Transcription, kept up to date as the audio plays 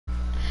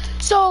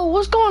So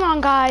what's going on,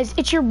 guys?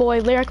 It's your boy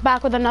Lyric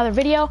back with another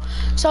video.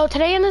 So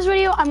today in this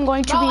video I'm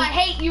going to I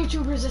hate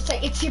YouTubers that say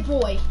it's your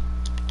boy.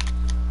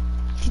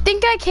 You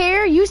think I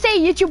care? You say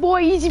it's your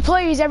boy Easy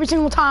Plays every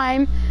single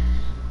time.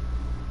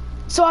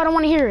 So I don't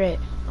want to hear it.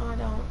 Oh, I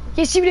don't.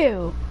 Yes you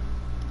do.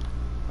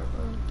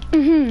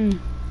 Mm-hmm.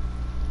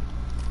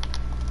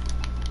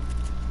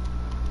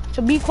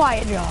 So be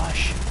quiet,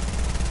 Josh.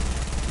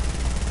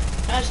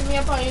 Hit me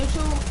up on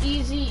YouTube,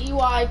 Easy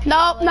EYP.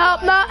 Nope.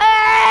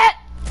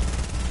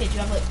 Did you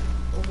have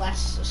like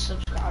less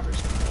subscribers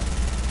than me?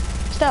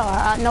 Still,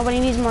 nobody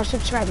needs more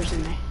subscribers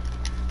than me.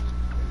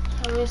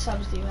 How many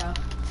subs do you have?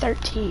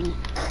 13.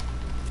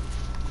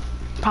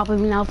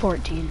 Probably now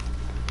 14.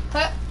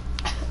 Huh?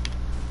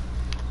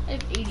 I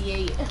have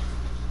 88.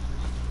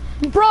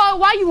 Bro,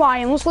 why you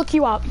lying? Let's look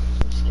you up.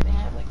 I'm just kidding, I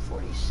have like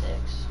 46.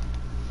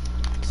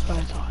 That's what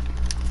I thought.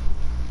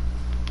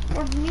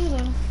 More than you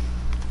then.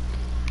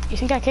 You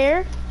think I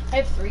care? I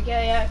have 3K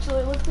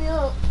actually, look me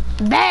up.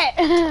 Bet!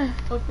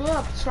 Look me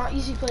up, it's not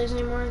Easy Plays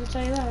anymore, I can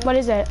tell you that. What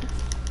is it?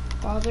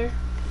 Bother.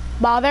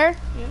 Bother?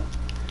 Yeah.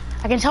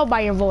 I can tell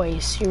by your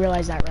voice. You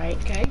realize that, right?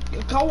 Okay,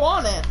 go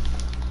on it.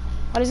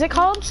 What is it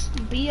called?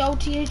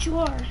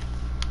 BOTHUR.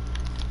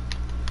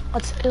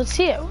 Let's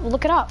see it. We'll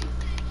look it up.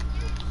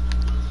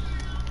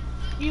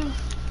 You.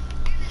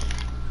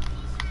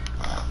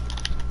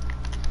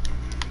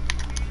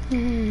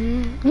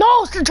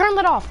 No, turn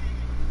that off.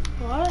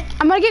 What?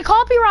 I'm gonna get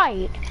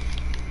copyright.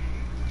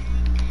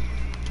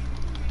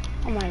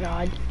 Oh my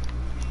god.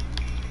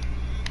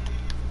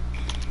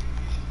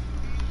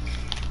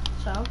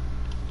 So?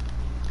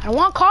 I don't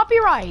want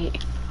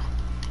copyright.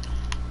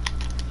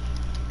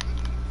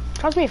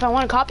 Trust me, if I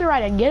want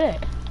copyright, I'd get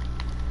it.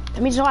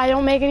 That means I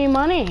don't make any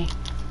money.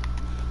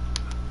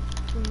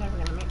 I'm never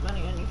gonna make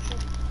money on you.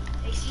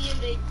 I see you,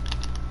 babe.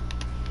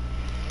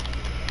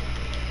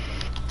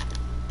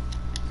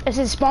 This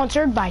is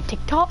sponsored by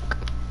TikTok.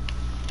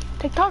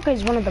 TikTok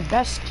is one of the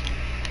best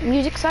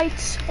music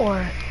sites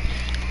or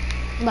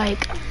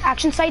like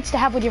action sites to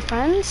have with your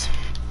friends.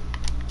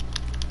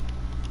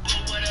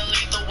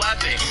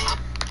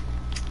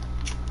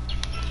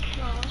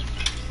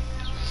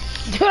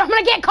 Dude, I'm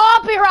gonna get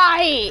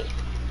copyright.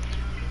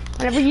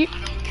 Whenever you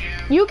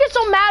get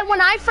so mad when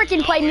I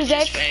freaking play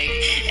music.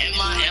 In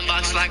my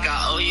inbox like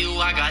I owe you,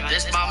 I got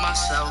this by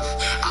myself.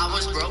 I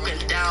was broken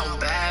down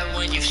bad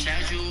when you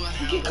said you would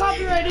help. Get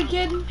copyrighted,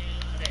 kid.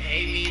 They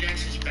hate me,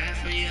 that's just bad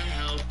for your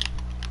health.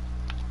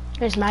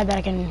 It's mad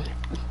that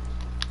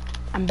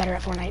I'm better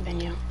at Fortnite than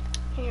you.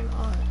 Hang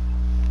on.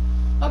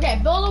 Okay,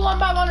 build a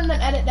 1x1 and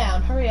then edit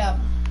down. Hurry up.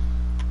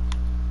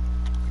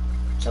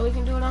 So we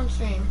can do it on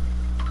stream.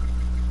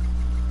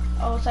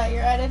 Oh, is that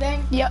your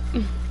editing? Yep.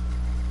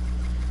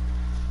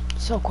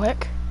 So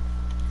quick.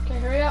 Okay,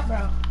 hurry up,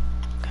 bro.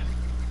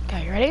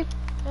 Okay, you ready?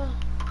 Yeah.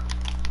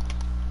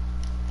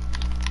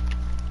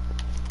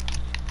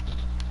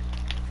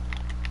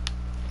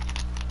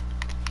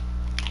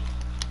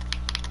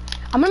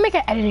 I'm gonna make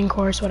an editing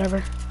course,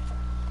 whatever.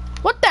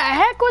 What the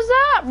heck was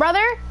that,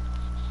 brother?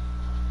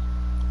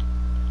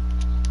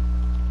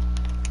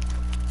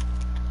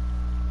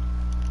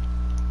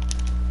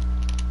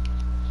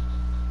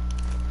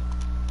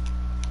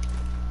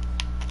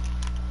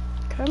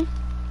 Okay.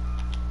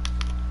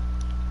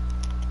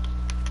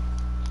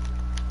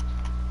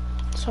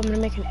 So I'm gonna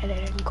make an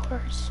editing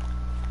course.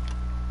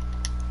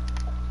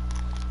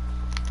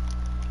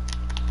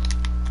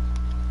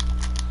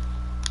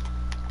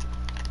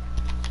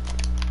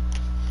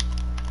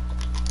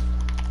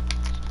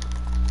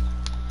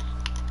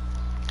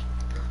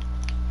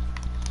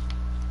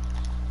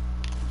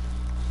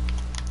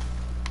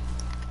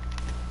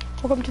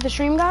 Welcome to the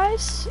stream,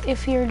 guys.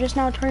 If you're just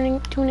now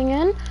tuning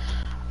in.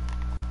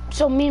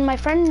 So me and my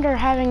friend are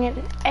having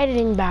an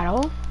editing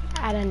battle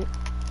on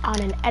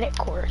an edit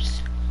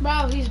course.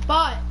 Bro, he's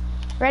bot.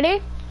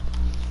 Ready?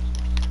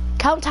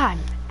 Count time.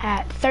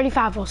 At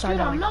 35 we'll start Dude,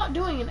 going. I'm not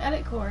doing an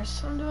edit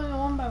course. I'm doing a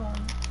 1x1.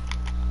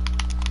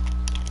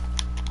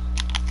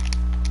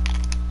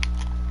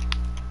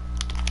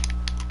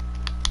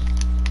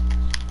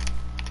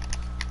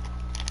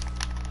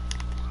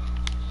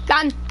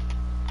 Done.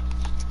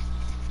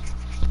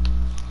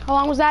 How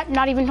long was that?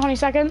 Not even 20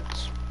 seconds?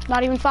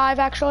 Not even 5,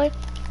 actually?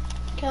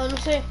 Okay, let me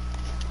see.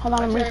 Hold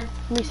on, My I'm turn.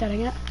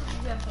 resetting it.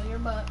 Exactly, your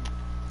butt.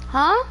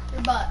 Huh?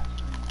 Your butt.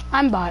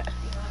 I'm bot.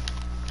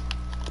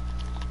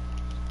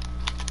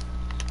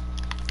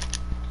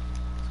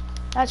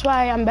 That's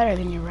why I'm better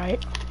than you,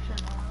 right?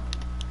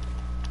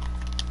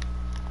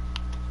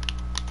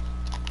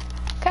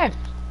 Okay.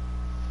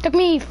 Took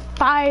me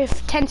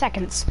 5-10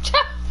 seconds.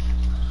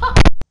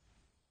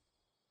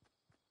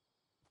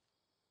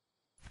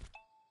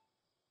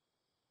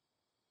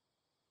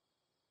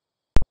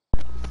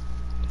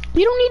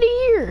 You don't need a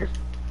year.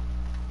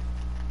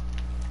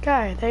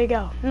 Okay, there you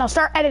go. Now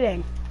start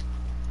editing.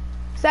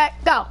 Set,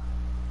 go.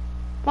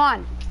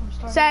 1,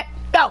 set,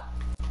 go.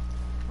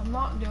 I'm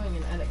not doing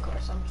an edit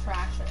course. I'm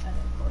trash at edit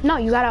course. No,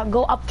 you gotta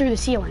go up through the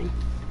ceiling.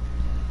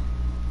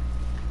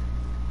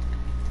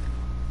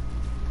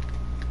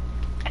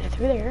 Edit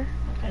through there.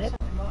 Edit.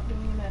 not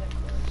doing an edit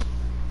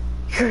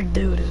course. You're a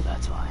doo-doo,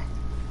 that's why.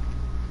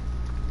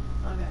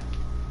 Okay.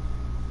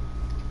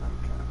 I'm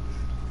trash.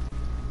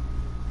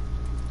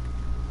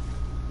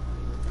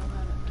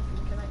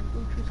 Can I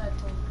Bluetooth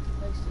headphone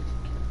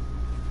PlayStation kit?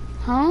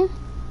 Huh?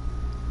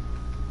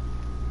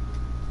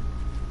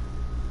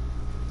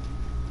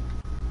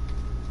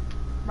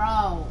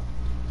 Bro.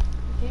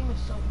 The game is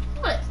so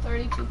what?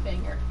 32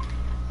 finger.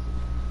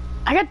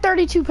 I got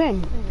 32 ping.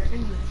 And your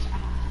internet's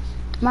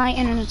ass. My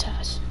internet's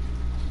ass.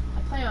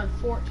 I play on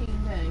 14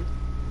 ping.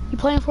 You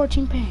playing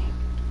 14 ping?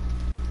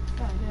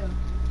 Yeah, I do.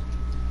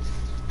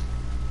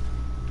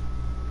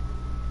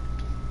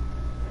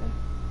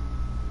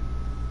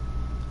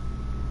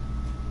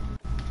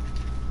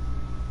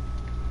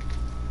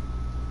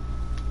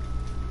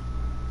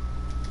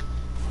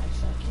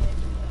 Actually, I can't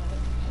do that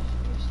because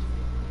it used to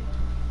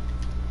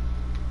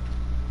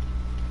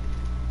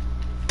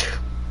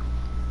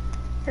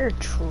be. You're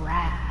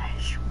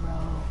trash,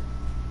 bro.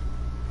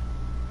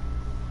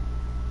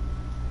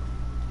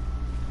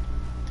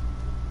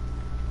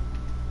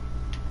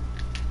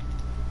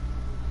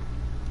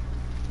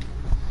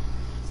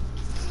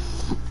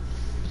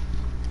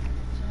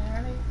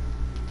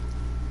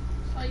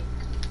 Like,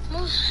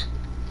 Moose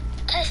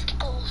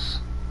testicles.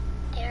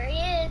 There he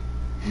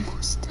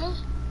is.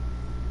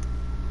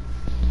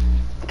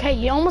 Okay,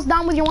 you almost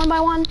done with your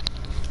 1x1?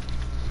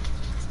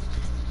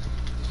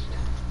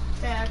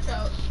 yeah,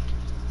 so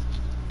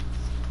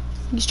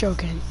He's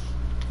joking.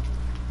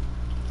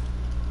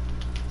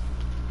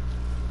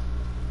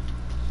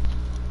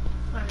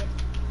 alright.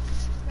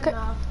 Okay,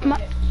 Enough. my-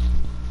 Alright.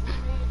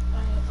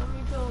 Let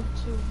me build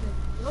two.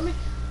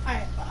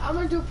 Alright, I'm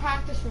gonna do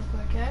practice real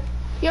quick, okay?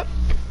 Yep.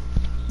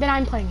 Then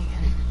I'm playing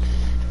again.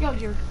 Yo,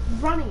 you're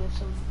running or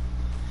something.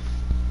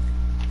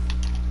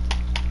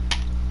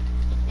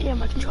 Yeah,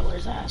 my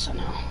controller's ass, I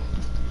know.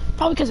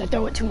 Probably because I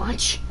throw it too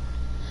much.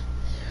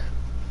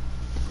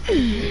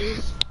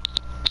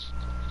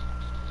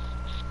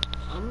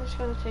 I'm just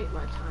gonna take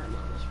my time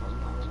on this one.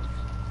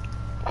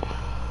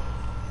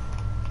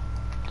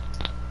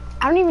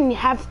 I don't even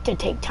have to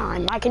take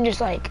time. I can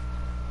just like...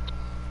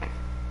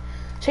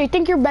 So you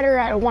think you're better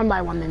at a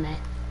 1x1 than me?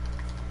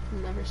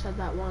 Never said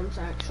that once,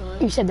 actually.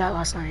 You said that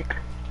last night.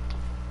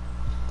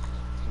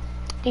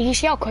 Did you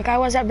see how quick I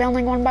was at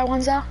building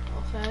 1x1s though?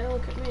 Okay,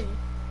 look at me.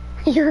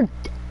 You're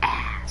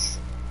ass.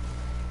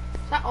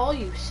 Is that all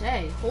you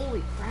say?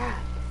 Holy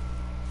crap.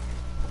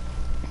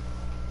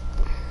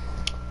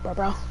 Bro,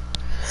 bro.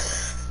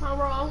 Bro,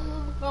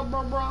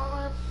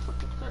 I have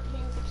fucking 13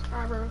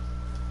 subscribers.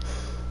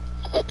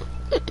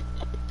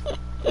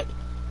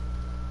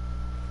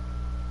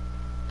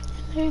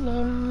 They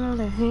love,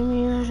 they hate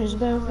me, that's just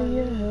bad for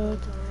your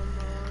health.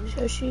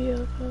 So she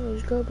a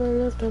college girl, but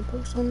left her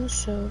books on the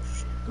shelf.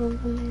 She gon'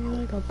 me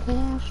like a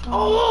porn star,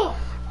 Oh!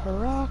 a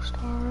rock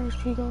star.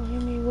 She gon'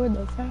 hit me with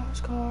a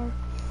fast car,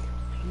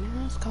 like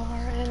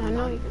NASCAR. And I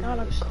know you're not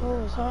a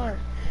cold heart.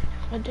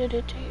 If I did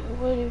it to you,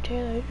 would you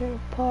tear that shit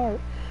apart?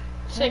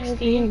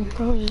 16.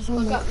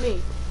 Look up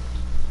me.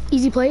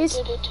 Easy plays.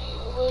 Did it to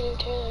you, would you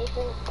tear that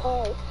shit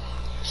apart?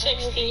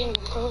 16.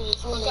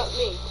 Look up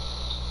me.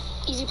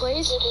 Easy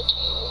plays. Did it to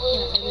you, would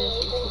you tear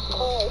that shit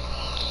apart?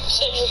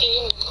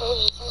 16.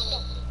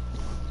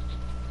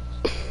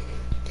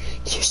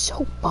 You're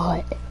so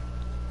butt.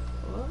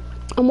 What?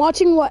 I'm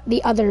watching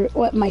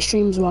what my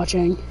stream's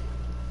watching.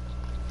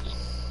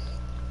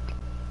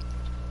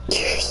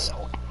 You're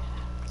so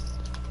ass.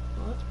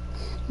 What?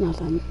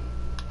 Nothing.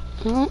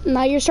 Oh,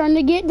 now you're starting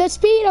to get the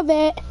speed of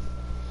it.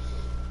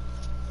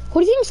 Who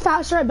do you think's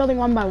faster at building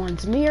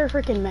 1x1s? Me or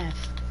freaking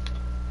Myth?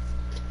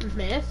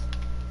 Myth?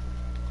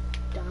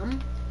 Dumb.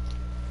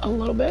 A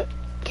little bit.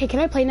 Okay, can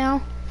I play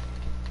now?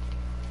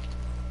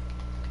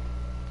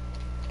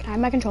 Can I have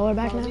my controller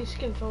back Oh, now? these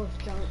controllers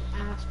giant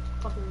ass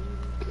fucking.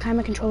 Can I have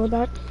my controller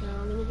back?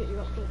 Now, let me get you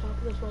up to the top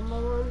of this one by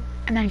one.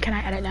 And then can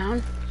I edit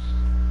down?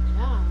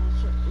 Yeah,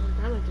 that's what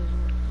we're gonna do.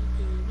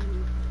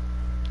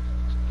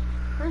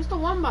 Where's the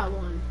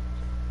 1x1?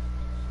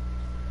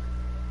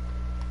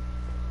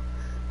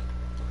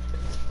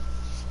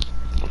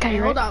 Okay,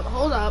 Hold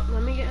up.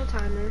 Let me get a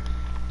timer.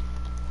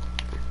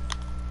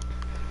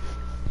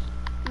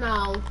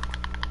 No.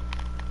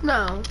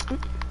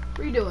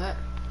 Redo it.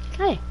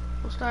 Okay.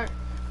 We'll start.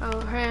 Oh,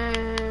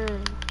 hey.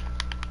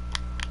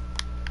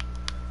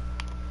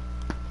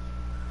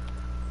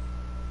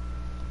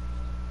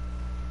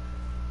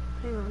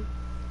 Hang on.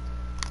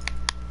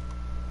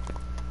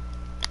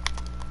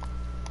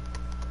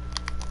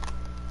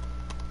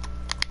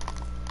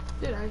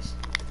 Dude,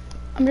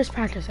 I'm just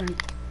practicing.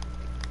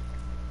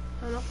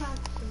 I'm not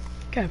practicing.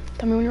 Okay,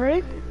 tell me when you're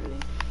ready. Alright, ready?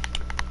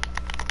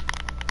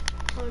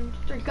 1,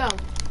 2, 3, go.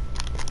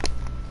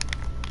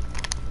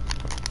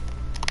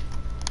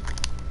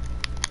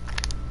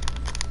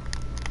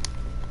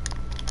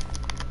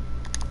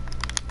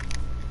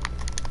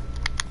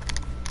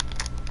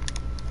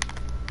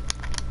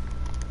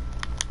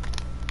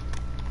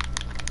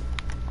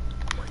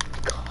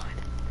 God.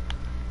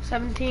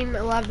 17,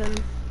 11.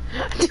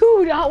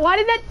 Dude, why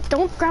did that?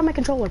 Don't grab my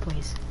controller,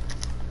 please.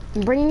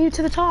 I'm bringing you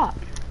to the top.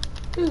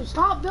 Dude,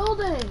 stop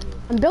building.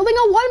 I'm building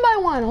a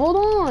 1x1. Hold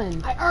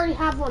on. I already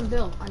have one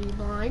built. Are you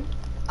blind?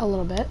 A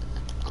little bit.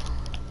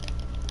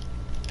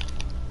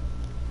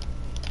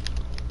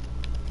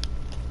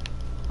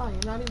 Oh,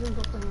 you're not even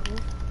built anything.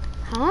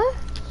 Huh?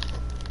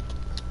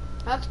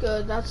 That's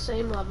good. That's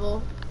same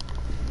level.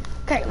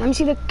 Okay, let me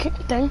see the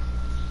thing.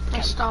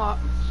 Okay, stop.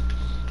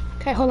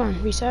 Okay, hold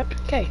on. Reset.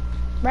 Okay.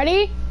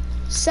 Ready?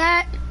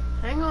 Set.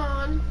 Hang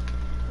on.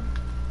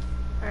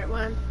 Alright,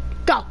 one.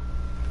 Go.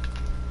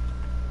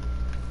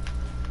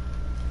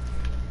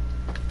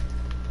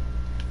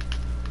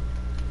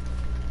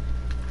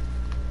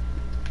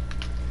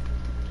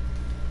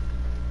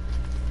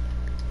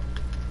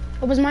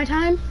 What was my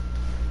time?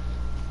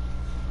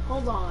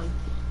 Hold on.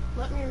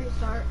 Let me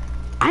restart.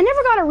 I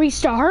never got a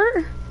restart.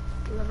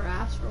 I never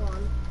asked for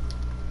one.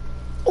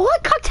 Well, I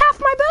cooked half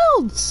my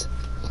builds.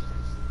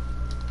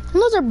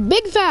 And those are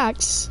big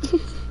facts. It's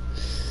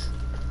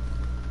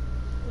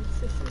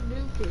just a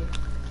dookie.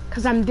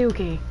 Because I'm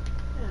Dookie.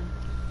 Yeah.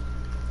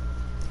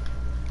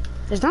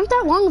 There's not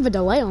that long of a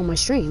delay on my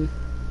stream.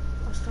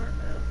 I'll start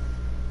now.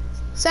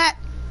 Set.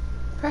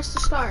 Press the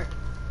start.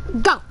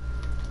 Go.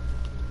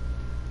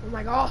 Oh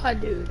my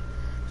god, dude.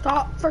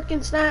 Stop freaking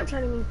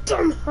Snapchatting me,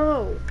 dumb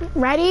hoe.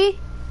 Ready?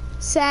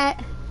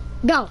 Set.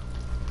 Go.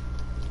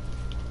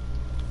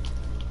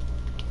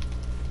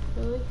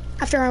 Really?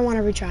 After I want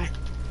to retry.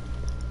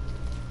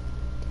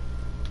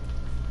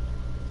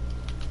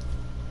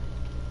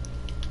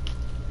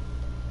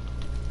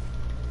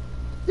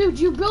 Dude,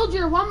 you build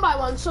your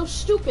 1x1 so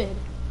stupid.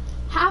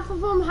 Half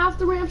of them, half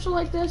the ramps are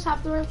like this,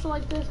 half the ramps are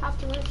like this, half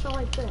the ramps are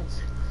like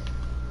this.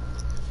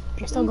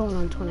 You're still going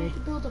on You 20. have to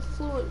build a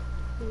fluent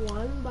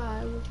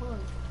 1x1.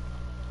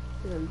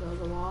 Then build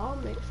them all,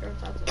 make sure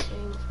it's at the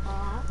same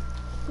spot.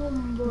 Do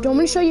you want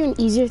me to show you an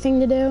easier thing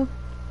to do?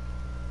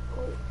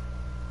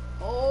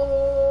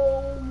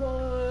 Oh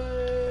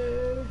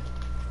my.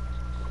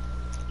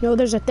 You know,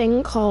 there's a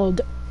thing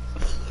called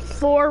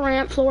floor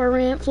ramp, floor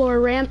ramp, floor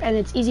ramp, and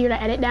it's easier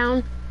to edit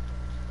down.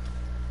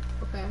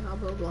 Okay, I'll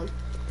build one.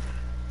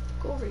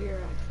 Go over here,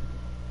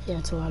 actually. Yeah,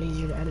 it's a lot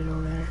easier to edit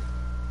over there.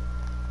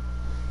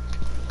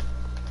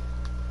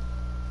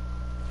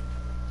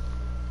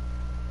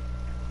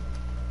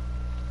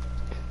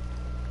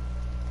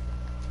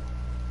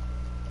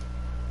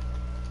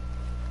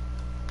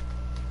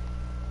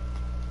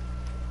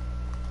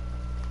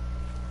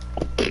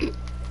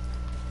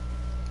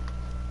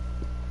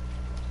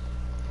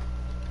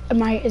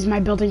 Is my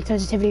building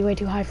sensitivity way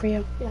too high for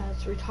you? Yeah,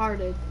 it's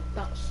retarded.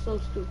 That's so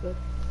stupid.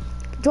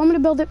 Do you want me to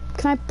build it?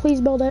 Can I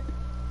please build it?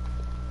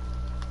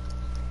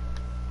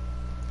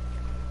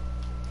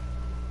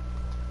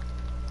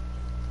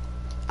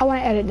 I want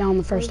to edit down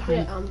the first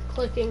time. I'm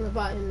clicking the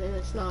button and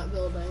it's not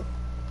building.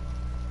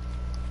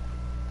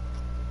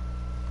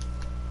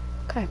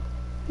 Okay,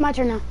 my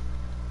turn now.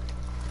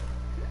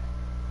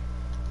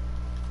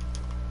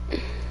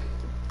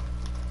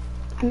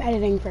 I'm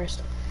editing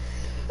first.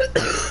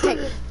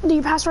 Okay, do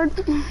your password.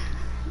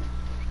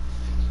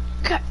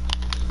 Okay.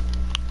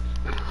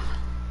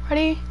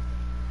 Ready,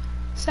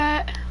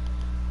 set,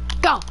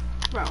 go.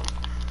 Bro.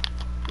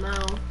 No.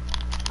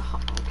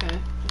 Okay.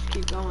 Just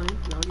keep going.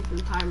 Not even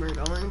timer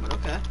going, but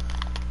okay.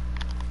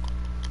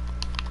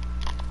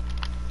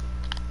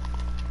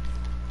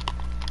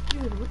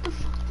 Dude, what the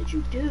fuck did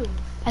you do?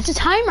 That's a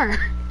timer.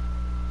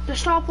 The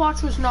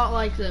stopwatch was not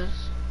like this.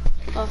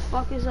 The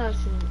fuck is that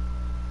shit?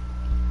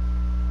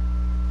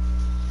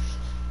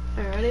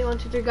 Alright, ready? 1,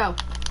 2, 3, go.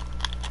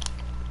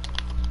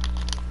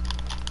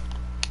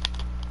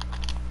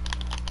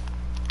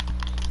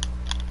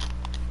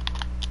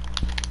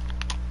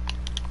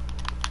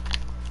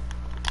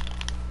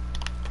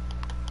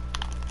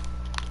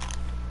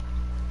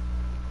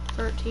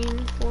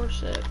 Thirteen, 4,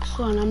 6.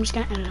 Hold on, I'm just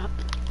gonna edit up.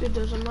 Dude,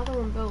 there's another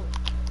one built.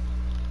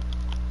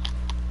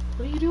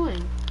 What are you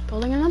doing?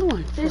 Building another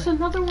one. There's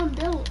another one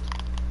built.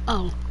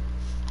 Oh.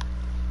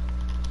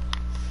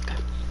 Okay.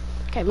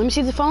 Okay, let me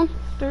see the phone.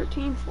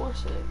 13, 4,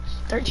 6.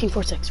 13,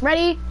 4, 6.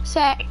 Ready,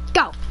 set,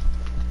 go.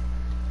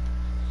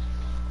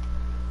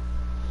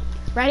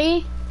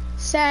 Ready,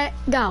 set,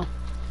 go.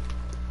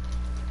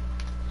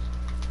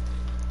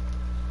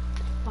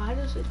 Why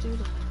does it do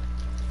that?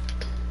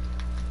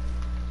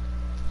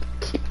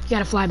 You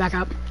gotta fly back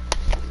up.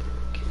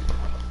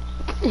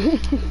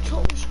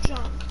 Control's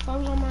junk. If I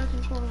was on my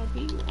controller, I'd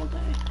beat you all day.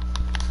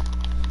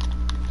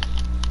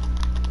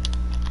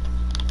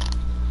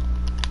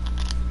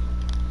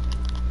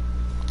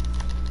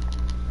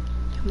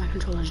 My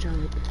controller's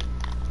giant.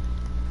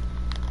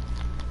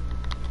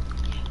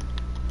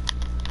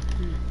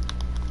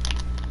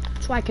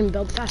 So I can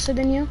build faster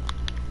than you?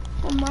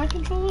 On my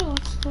controller?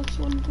 Let's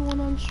do one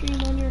on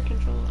stream on your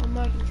controller. On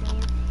my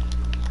controller.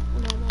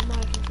 And I'm on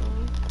my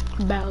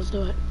controller. Bet, let's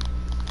do it.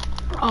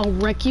 I'll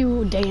wreck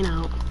you day and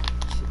out.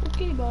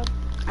 Okay, bud.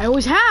 I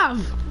always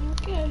have.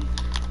 Okay.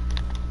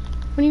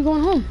 When are you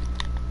going home?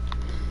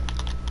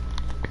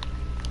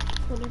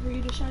 Whenever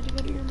you decide to go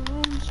to your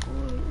mom's,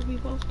 or we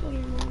both go to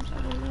your mom's,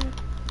 I don't know.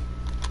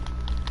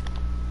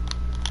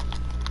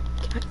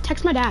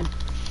 Text my dad.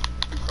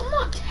 I'm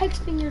not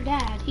texting your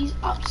dad? He's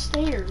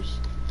upstairs.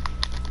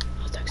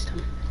 I'll text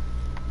him.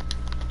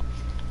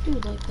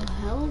 Dude, like the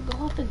hell?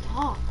 Go up and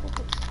talk. What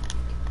the fuck?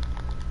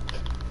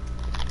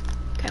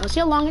 Okay, let's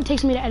see how long it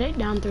takes me to edit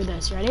down through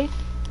this. Ready?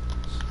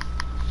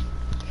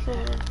 Sure.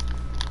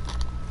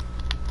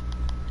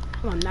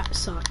 Hold on, that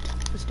sucked.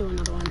 Let's do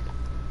another one.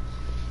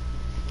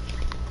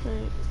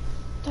 Alright.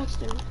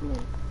 Text him. Come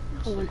on.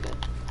 Hold on.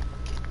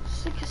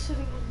 Sick of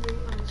sitting and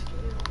reading on this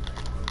game all day,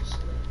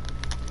 honestly.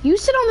 You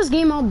sit on this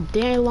game all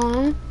day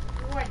long.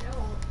 No, I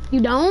don't. You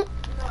don't?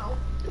 No.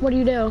 What do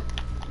you do?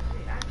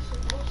 I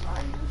actually go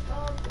outside and do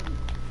stuff.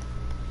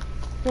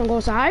 You wanna go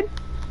outside?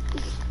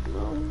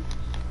 No.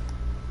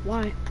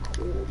 Why?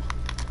 Cool.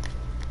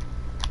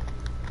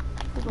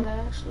 But I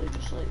actually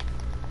just like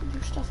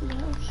do stuff in the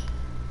house.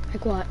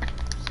 Like what?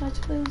 Besides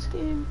play this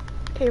game.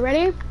 Okay,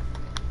 ready?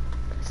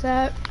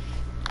 Set.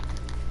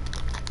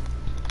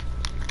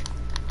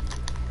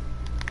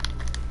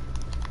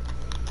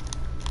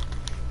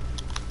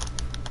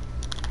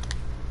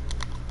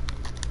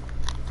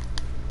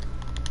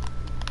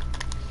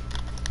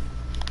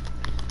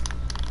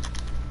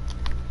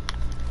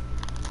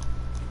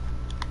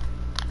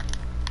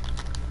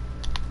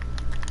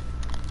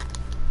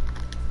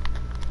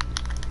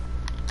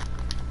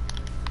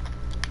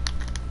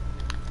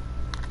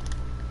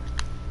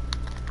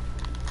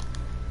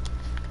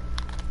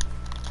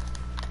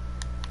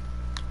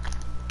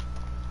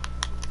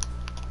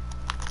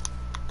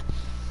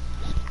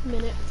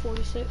 Minute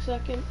 46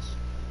 seconds.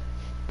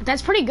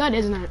 That's pretty good,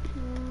 isn't it?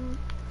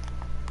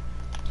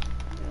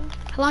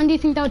 How long do you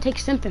think that would take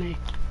Symphony?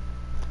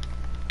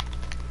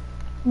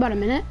 About a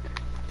minute.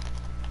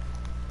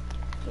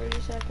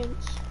 30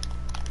 seconds.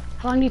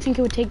 How long do you think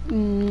it would take?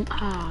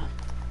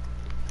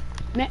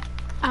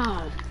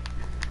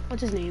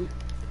 What's his name?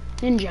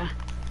 Ninja.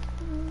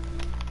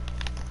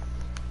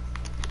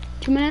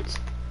 2 minutes.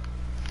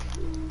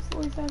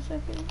 45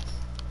 seconds.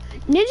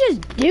 Ninja's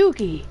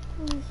dookie.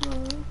 He's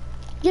not.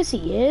 Yes,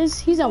 he is.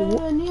 He's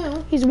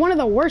you. he's one of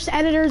the worst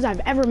editors I've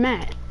ever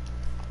met.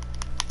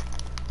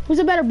 Who's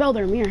a better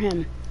builder, me or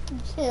him?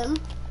 Him.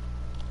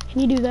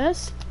 Can you do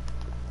this?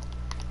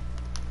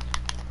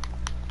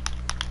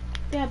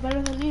 Yeah,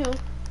 better than you.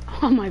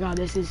 Oh my god,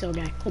 this is so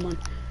gay. Hold on.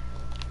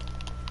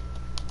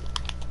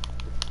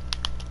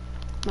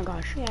 Oh my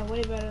gosh. Yeah,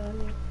 way better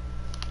than you. You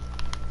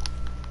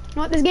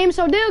know what? This game's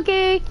so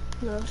dookie.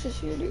 No, it's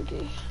just your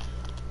dookie.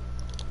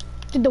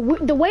 Dude,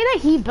 the way that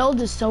he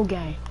builds is so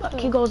gay. Look,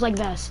 he goes like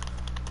this.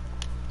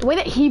 The way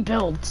that he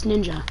builds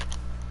Ninja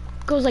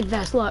goes like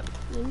this. Look.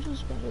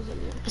 Ninja's better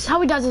than you. That's how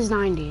he does his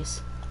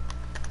 90s.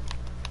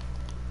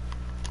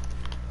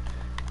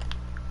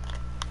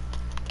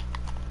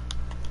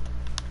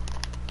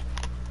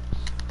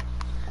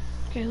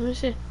 Okay, let me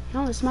see.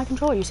 No, this is my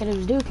controller. You said it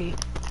was dookie.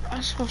 I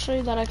just want to show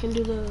you that I can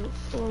do the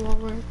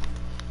 4-wall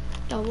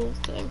double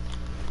thing.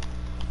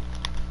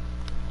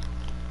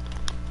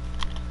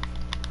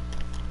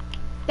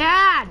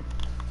 Dad!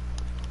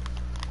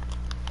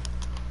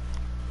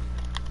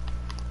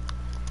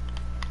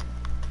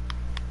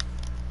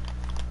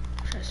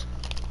 Shush.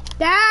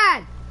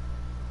 Dad!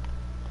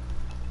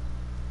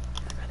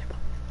 I'd rather both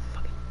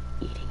fucking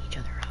eating each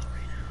other out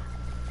right now.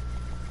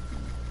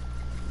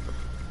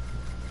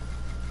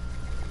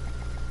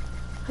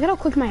 Look at how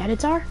quick my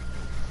edits are.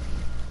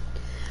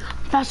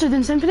 Faster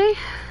than Symphony?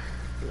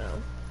 No.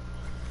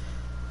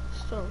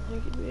 Still don't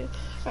think it'd be it.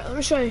 Alright, let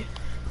me show you.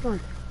 Come on.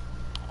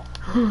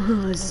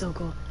 This is so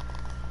cool.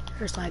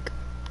 Just like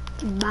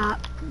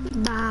bop,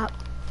 bop,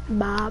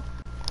 bop,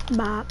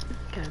 bop.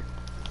 Okay.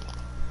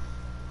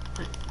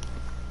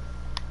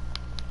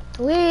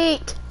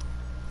 Delete.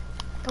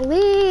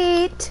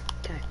 Delete.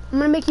 Okay. I'm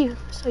gonna make you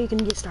so you can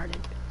get started.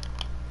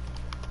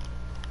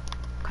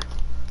 Okay.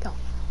 Go.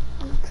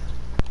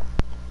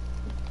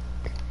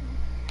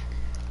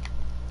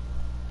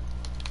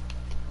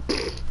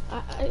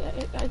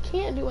 I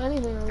can't do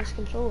anything on this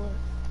controller.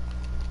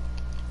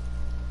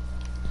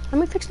 Let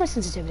me fix my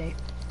sensitivity.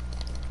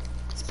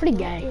 It's pretty Not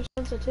gay. your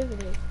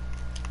sensitivity.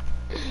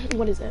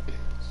 What is it?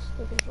 It's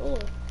the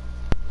controller.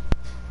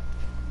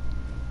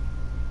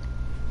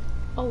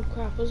 Oh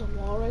crap, there's a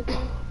wall right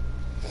there.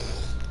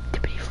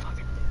 Tippity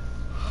fucking.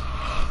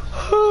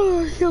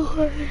 Oh, so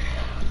funny.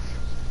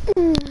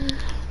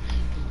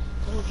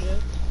 Told you.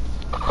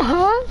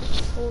 Huh?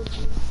 Told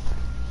you.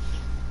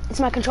 It's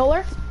my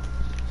controller.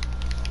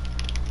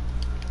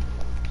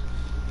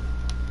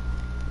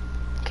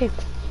 Okay.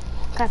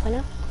 Can I play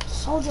now?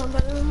 Soldier, I'm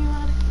better than you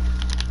at it.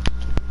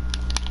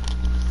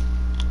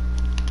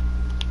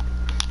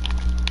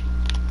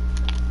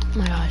 Oh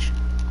my gosh.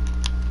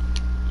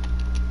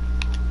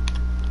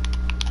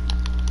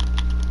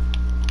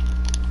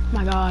 Oh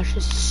my gosh,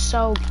 this is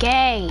so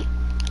gay.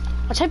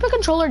 What type of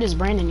controller does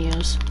Brandon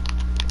use?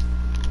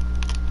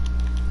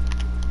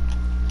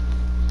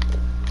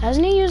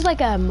 Doesn't he use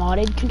like a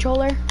modded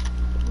controller? No.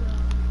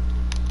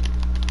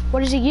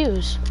 What does he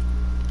use?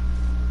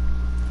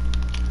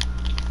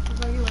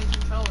 Regular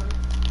controller.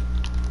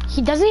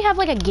 Doesn't he have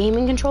like a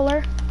gaming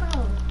controller?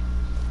 Oh.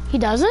 He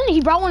doesn't?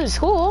 He brought one to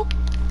school.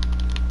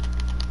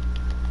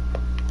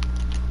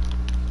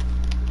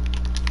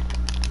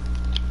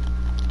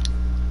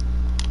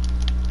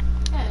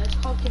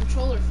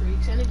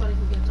 Thanks, anybody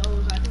can get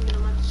those. I can get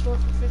them at the store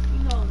for $15.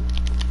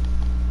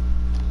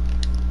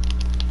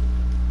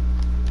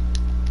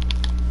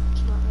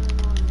 It's not really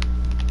on there.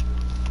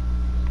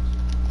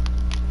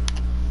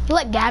 You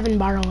let Gavin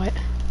borrow it.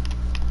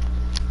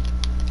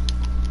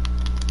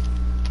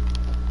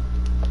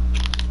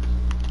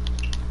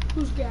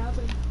 Who's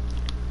Gavin?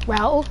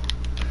 Ro?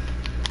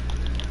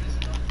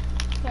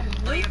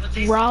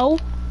 Gavin, Ro?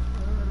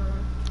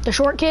 The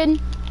short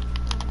kid?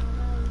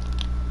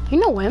 You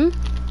know him.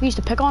 We used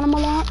to pick on him a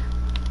lot.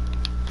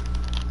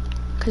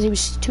 Because he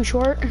was too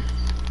short.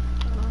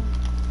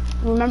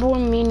 Remember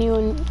when me, you,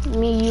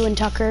 and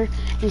Tucker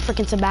and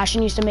frickin'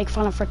 Sebastian used to make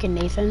fun of frickin'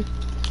 Nathan?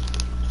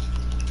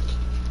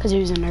 Because he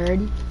was a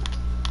nerd.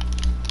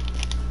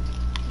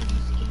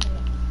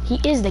 He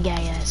is the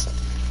gayest.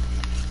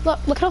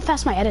 Look how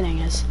fast my editing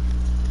is.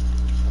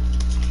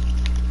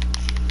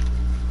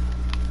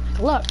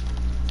 Look.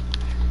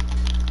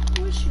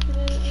 I wish you could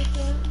edit like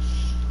that.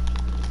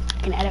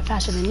 I can edit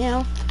faster than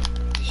you.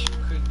 You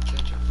could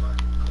catch a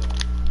fucking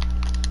cold.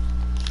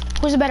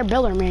 Who's a better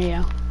builder,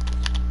 Mario?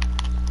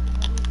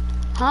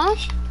 Huh?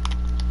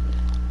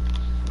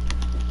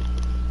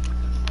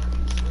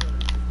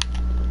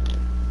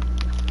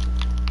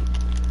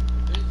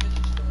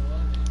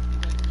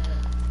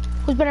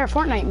 Who's better at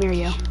Fortnite,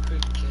 Mario? You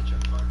could catch a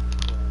fucking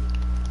cold.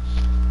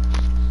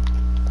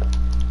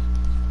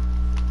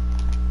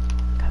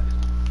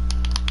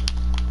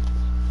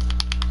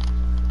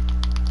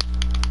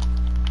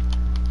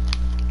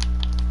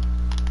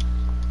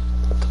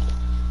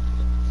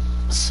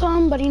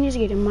 Somebody needs to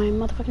get in my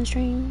motherfucking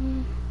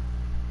stream.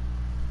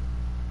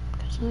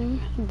 Cause I'm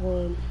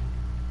bored.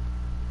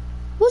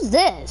 Who's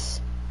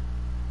this?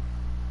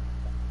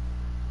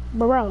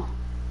 Bro.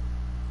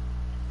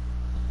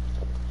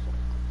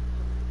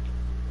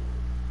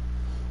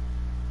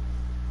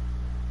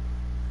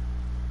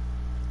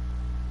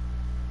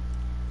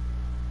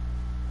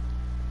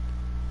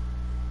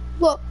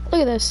 Look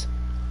at this.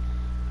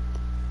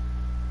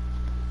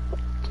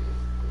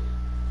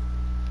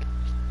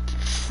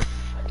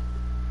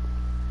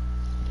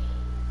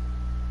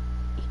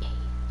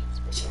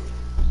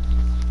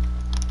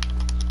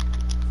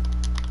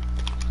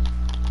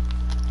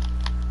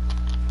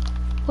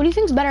 What do you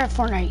think's better at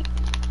Fortnite?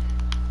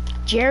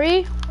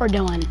 Jerry or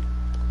Dylan?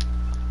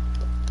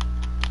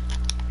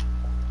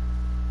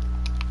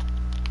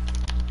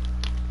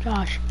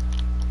 Josh.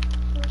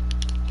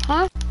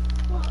 Huh?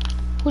 What?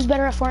 Who's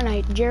better at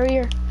Fortnite, Jerry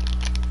or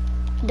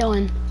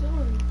Dylan?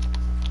 Dylan.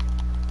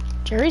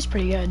 Jerry's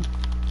pretty good.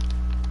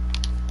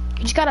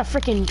 He just got a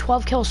freaking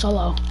 12 kill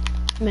solo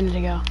a minute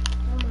ago.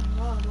 Oh my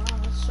god, wow,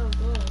 that's so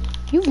good.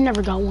 You've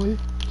never got one.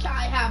 Yeah,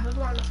 I have. I've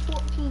gotten a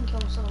 14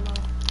 kill solo.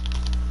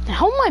 Then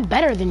how am I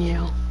better than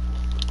you?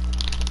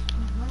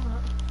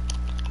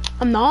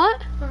 I'm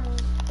not?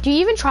 Do you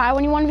even try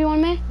when you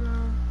 1v1 me? No,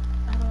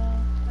 at all.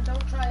 I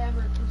don't try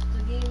ever because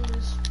the game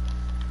is...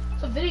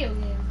 It's a video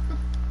game.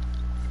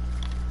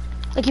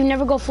 Like you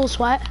never go full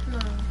sweat? No.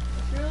 If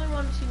you really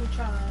want to see me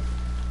try...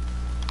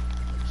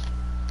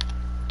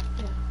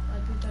 Yeah,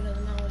 I'd be better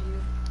than all of you.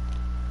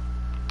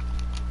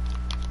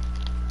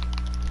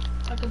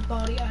 I could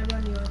body I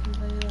run you, I can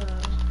tell you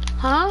that.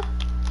 Huh?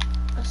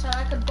 I said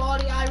I could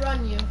body I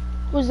run you.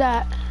 Who's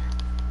that?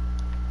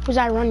 Who's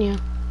that run you?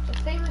 A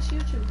famous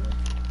YouTuber.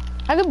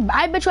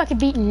 I bet you I could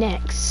beat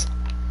Nyx.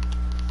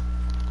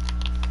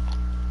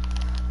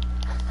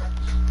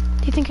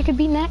 Do you think I could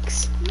beat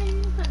Nyx?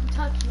 Man, you couldn't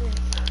touch me.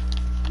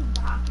 You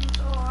bop you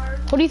so hard.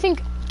 What do you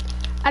think,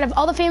 out of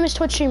all the famous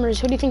Twitch streamers,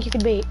 who do you think you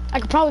could beat? I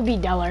could probably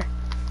beat Deller.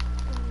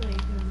 No, you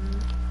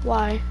couldn't.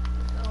 Why?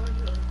 That was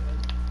really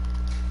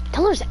good.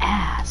 Deller's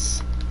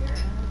ass. Your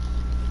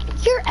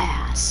ass. Your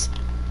ass.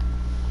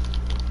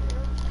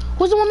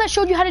 Who's the one that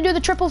showed you how to do the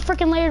triple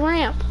freaking layered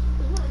ramp?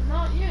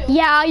 Not you.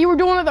 Yeah, you were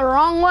doing it the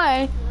wrong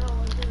way. No,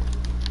 I didn't.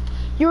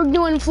 You were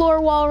doing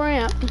floor wall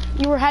ramp.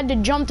 You had to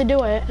jump to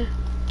do it.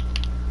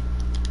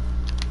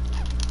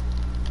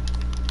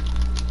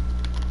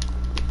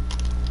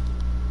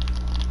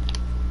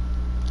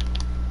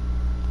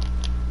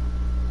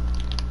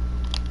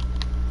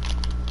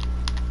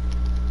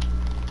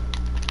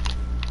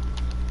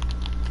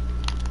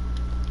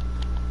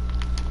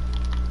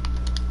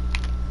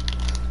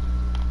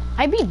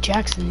 I beat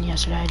Jackson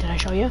yesterday, did I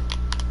show you?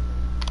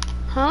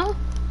 Huh?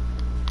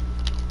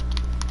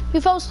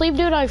 You fell asleep,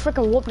 dude? I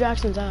freaking whooped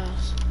Jackson's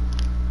ass.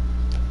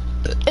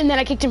 And then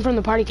I kicked him from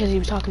the party because he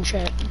was talking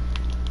shit.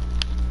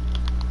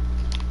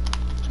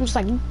 I'm just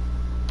like...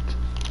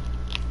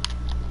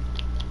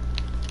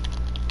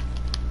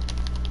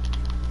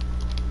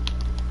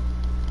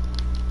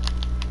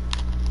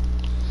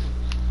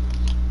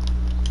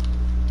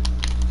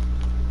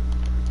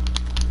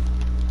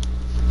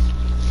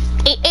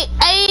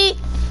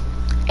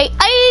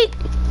 Hey!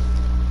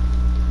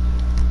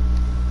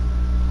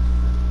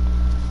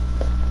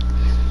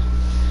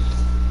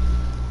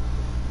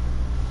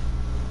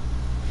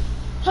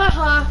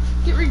 Haha,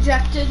 get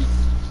rejected.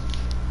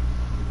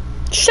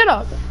 Shut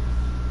up!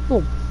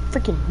 Oh,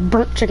 freaking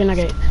burnt chicken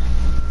nugget.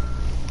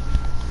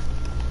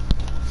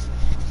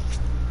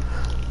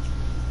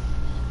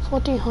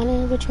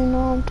 1400, but you know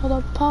I'm to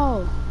the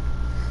pole.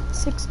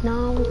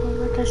 6'9", we gon'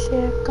 let that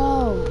shit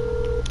go.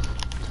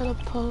 To the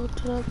pole,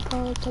 to the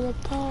pole, to the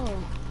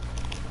pole.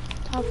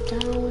 Top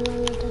down, we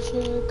gon' let that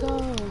shit go.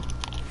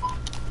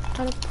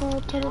 To the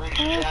pole, to the pole,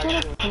 to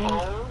the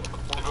pole.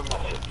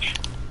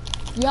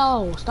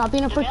 Yo, stop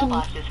being a freaking... The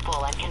mailbox is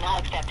full and cannot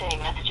accept any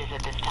messages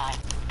at this time.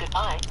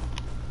 Goodbye.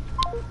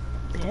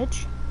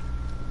 Bitch.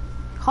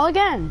 Call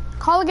again.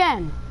 Call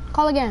again.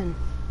 Call again.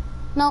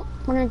 Nope,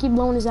 we're gonna keep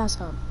blowing his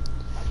ass up.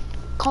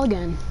 Call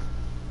again.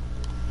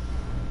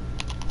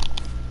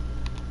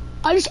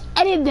 I just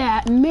edited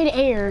that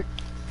mid-air.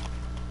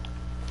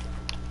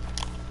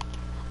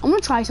 I'm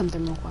gonna try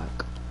something real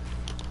quick.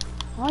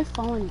 Why am I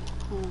falling?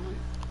 Hold on.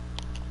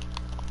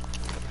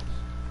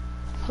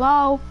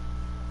 Hello?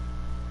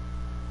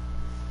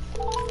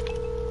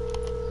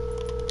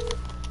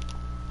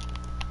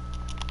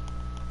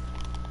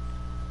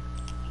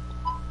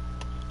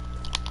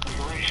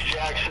 Reach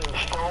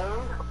Jackson's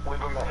phone.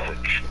 Leave a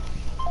message.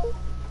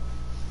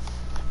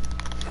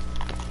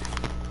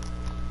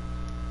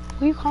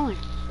 Who are you calling?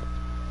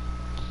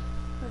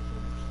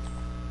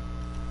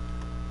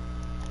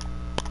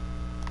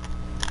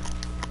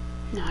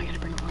 No, I gotta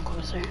bring one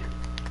closer.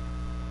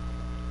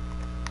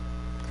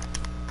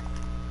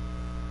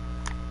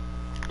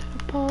 To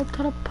the pole,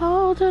 to the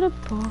pole, to the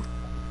pole.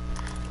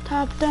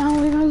 Top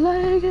down, we gonna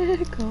let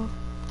it go.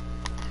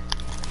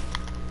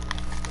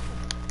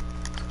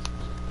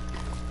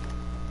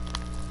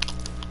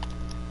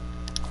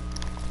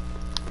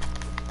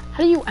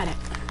 How do you edit?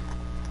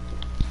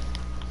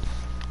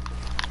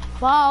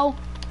 Hello?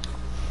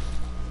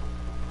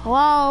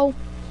 Hello?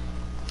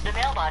 The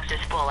mailbox is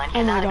full and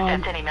Oh my cannot God.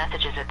 accept any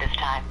messages at this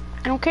time.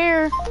 I don't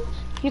care.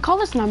 You call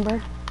this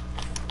number.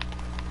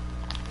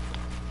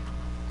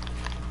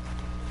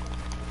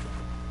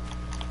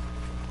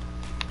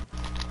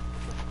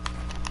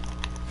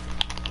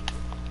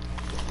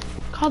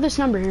 Call this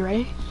number, you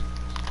ready?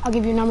 I'll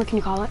give you a number, can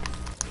you call it?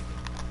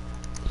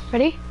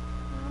 Ready?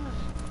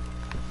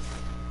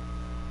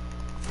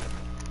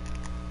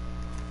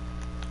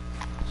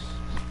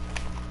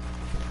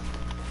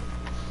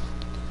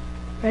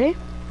 Ready?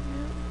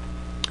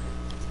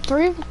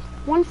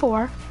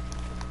 314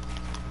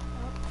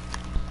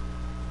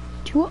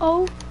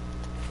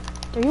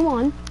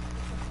 2031.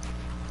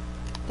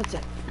 That's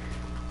it.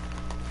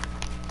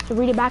 So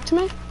read it back to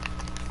me.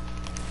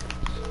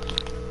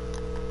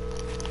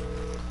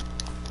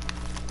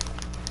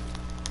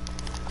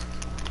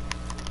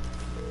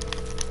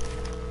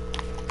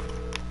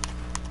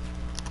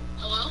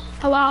 Hello?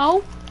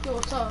 Hello? Yo,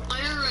 what's up?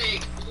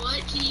 Eric,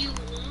 what do you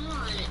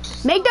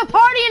want? Make the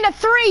party into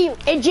 3, you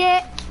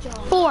idiot.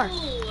 4.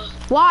 Oh,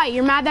 Why?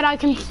 You're mad that I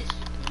can...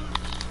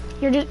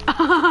 You're just...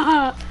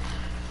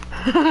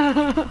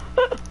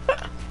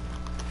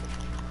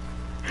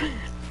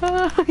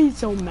 He's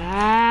so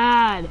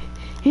mad.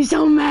 He's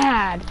so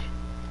mad.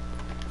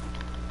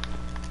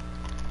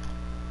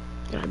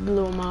 I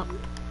blew him up.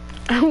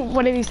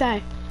 What did he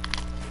say?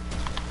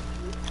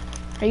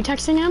 Are you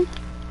texting him?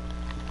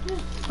 Yeah.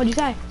 What'd you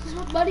say? This is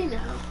my buddy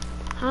now.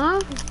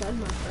 Huh? He's been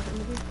my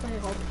friend. We play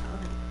all the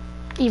time.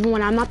 Even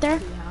when I'm not there?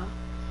 Yeah.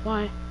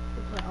 Why? We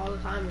play all the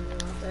time when you're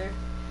not there.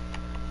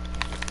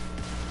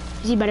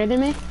 Is he better than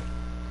me?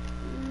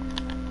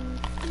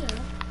 Yeah.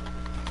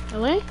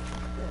 Really?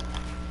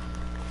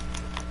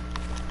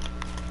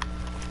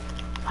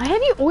 Why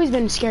have you always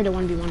been scared to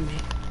 1v1 me? I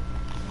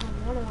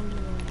don't want to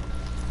do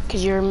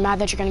Because you're mad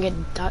that you're gonna get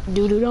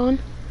doo-dooed on?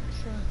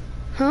 Sure.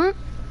 Huh?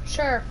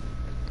 Sure.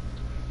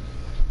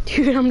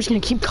 Dude, I'm just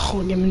gonna keep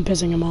calling him and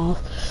pissing him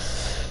off.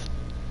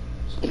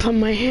 Put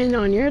my hand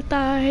on your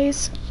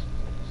thighs.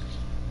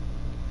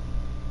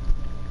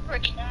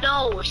 Rick,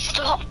 no,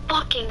 stop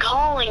fucking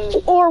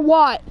calling. Or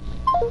what?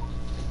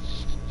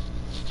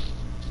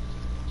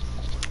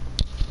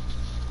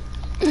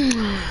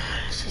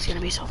 This is gonna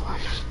be so fun.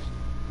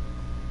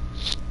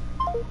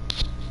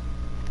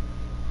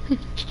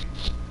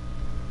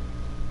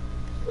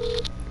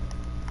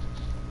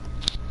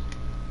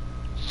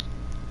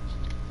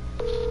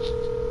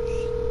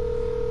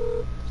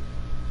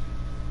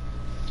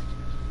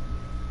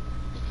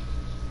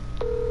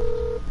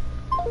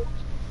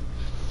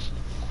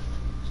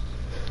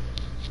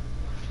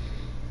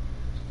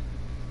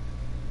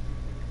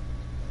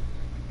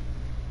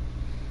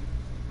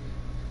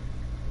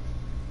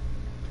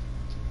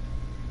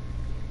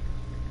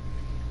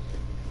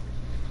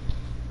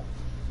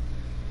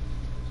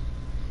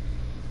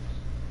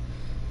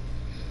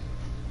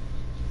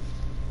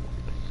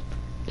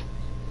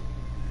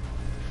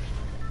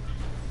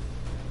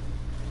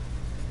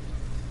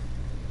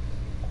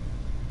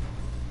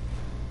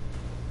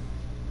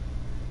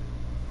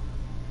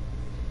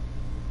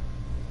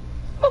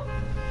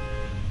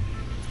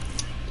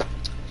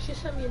 She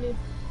sent me a nude.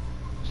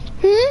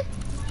 Hmm?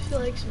 She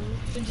likes me.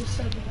 She just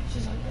said that.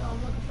 She's like, oh,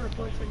 I'm looking for a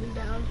boyfriend in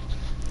down.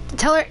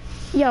 Tell her,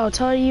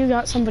 tell her you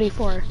got somebody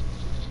for her.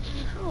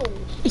 No.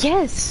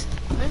 Yes.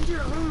 Find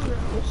your own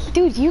girls.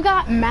 Dude, you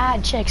got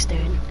mad chicks,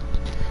 dude.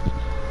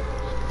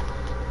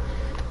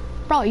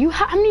 Bro,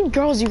 how many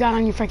girls you got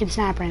on your freaking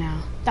Snap right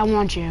now that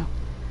want you?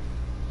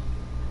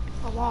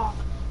 A lot.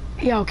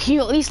 Yo, can you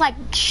at least like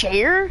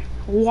share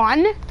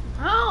one?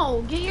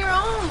 No, get your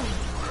own.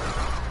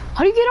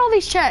 How do you get all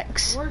these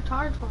checks? Worked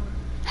hard for it.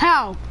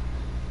 How?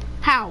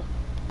 How?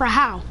 Bro,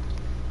 how?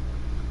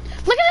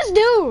 Look at this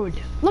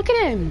dude. Look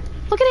at him.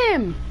 Look at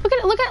him. Look at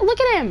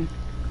him.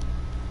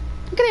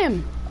 Look at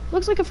him.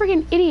 Looks like a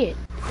freaking idiot.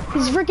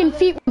 His freaking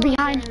feet were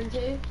behind.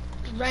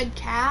 Red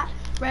cat.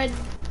 Red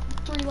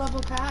 3-level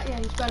cat. Yeah,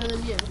 he's better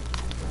than you.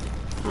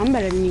 I'm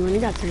better than you when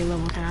you got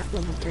level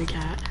 3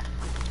 cat.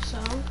 So,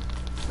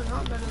 you're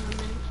not better than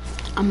me.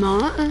 I'm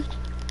not.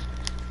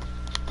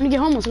 When you get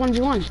home, it's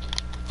 1v1.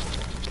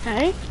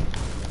 Okay?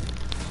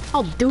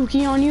 I'll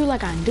dookie on you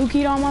like I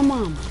dookied on my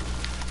mom.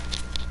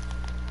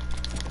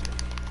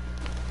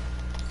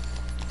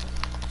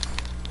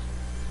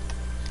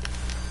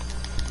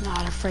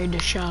 Not afraid to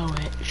show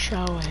it.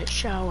 Show it.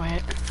 Show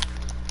it.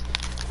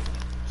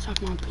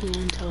 Suck my peen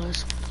until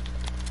it's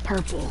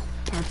purple.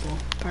 Purple.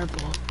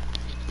 Purple.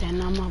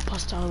 Then I'm gonna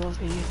bust all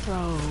over you.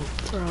 Throw.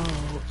 Throw.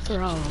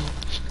 Throw.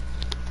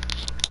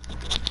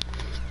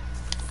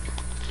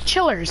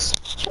 Chillers.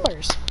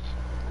 Chillers.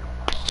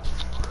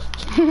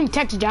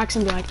 Text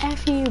Jackson, be like,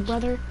 F you,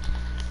 brother.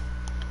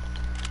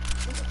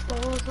 To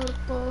the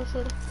pole,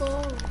 to the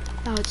pole.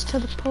 No, it's to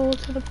the pole,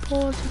 to the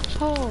pole, to the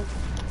pole.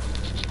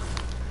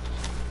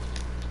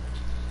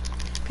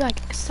 Be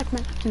like, suck my...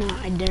 No,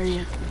 I dare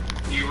you.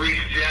 You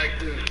reached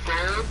Jackson's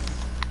phone.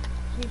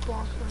 He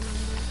blocked my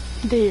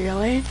number. Do you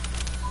really?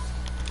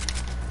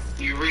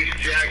 You reached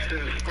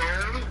Jackson's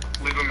phone.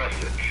 Leave a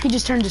message. He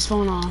just turned his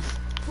phone off.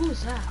 Who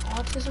is that?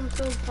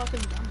 Autism-filled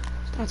fucking dumb.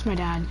 That's my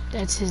dad.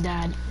 That's his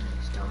dad.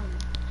 He's dumb.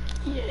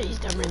 Yeah, he's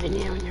dumber than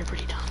you, and you're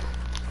pretty dumb.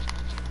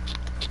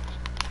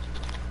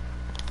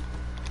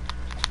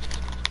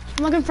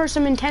 I'm looking for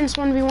some intense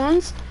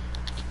 1v1s.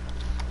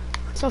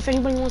 So if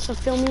anybody wants to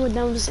film me with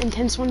those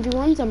intense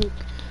 1v1s,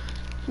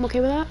 I'm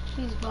okay with that.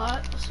 He's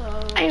butt,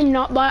 so... I am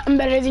not, but I'm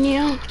better than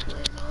you.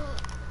 Please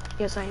don't.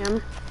 Yes, I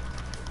am.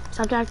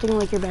 Stop acting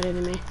like you're better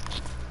than me.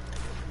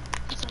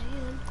 Yes, I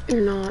am.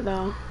 You're not,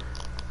 though.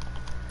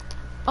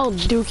 Oh,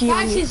 dookie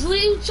on Guys, you. his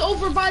link's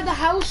over by the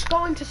house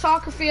going to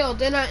soccer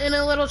field in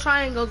a little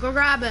triangle. Go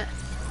grab it.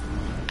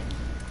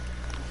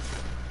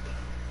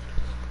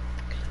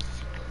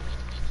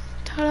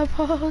 To the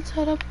pole,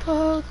 to the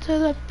pole, to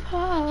the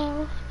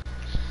pole.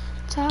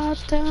 Top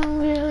down,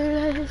 really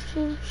let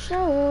you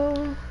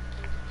show.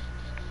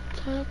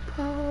 To the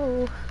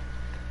pole,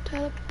 to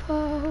the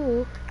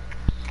pole.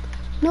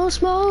 No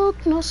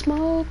smoke, no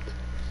smoke.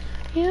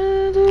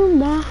 You do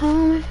my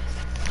homie.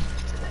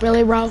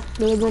 Really, bro?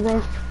 Really,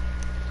 bro?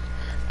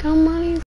 Come on, you